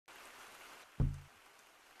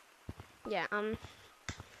yeah,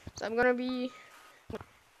 so I'm gonna be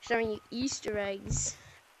showing you Easter eggs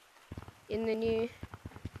in the new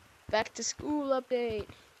back to school update.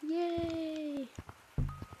 Yay!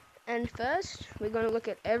 And first, we're gonna look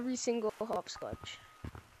at every single hopscotch.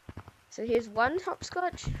 So here's one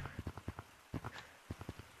hopscotch.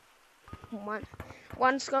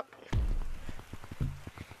 One scotch.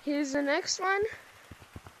 Here's the next one.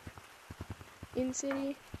 In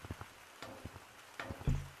city.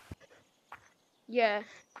 Yeah.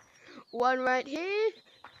 One right here.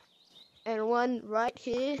 And one right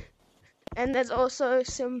here. And there's also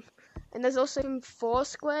some four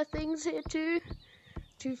square things here too.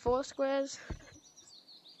 2 4 squares.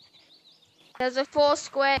 There's a 4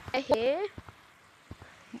 square here.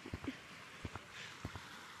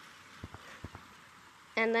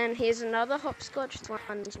 And then here's another hopscotch. This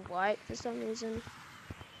one's white for some reason.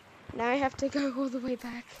 Now I have to go all the way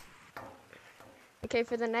back. Okay,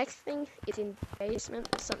 for the next thing, it's in the basement.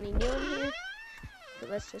 There's something new in here. So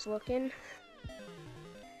let's just look in.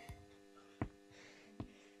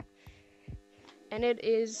 And it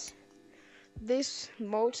is this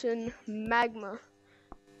molten magma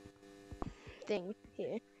thing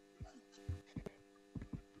here.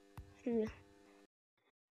 And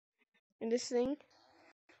this thing,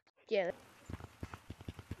 yeah.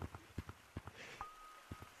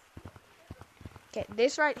 Okay,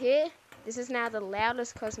 this right here, this is now the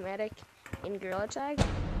loudest cosmetic in Gorilla Tag.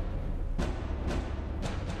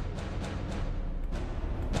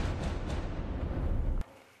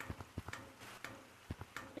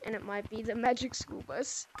 And it might be the Magic School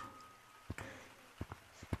Bus.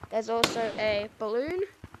 There's also a balloon.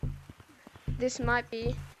 This might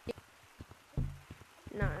be...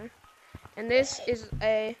 No. And this is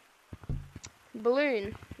a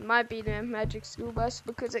balloon. Might be the Magic School Bus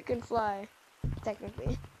because it can fly,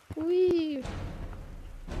 technically. Whee!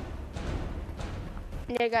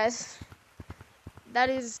 Yeah, guys. That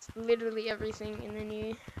is literally everything in the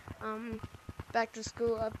new back to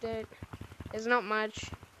school update. There's not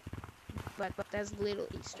much, but there's little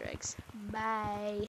Easter eggs. Bye.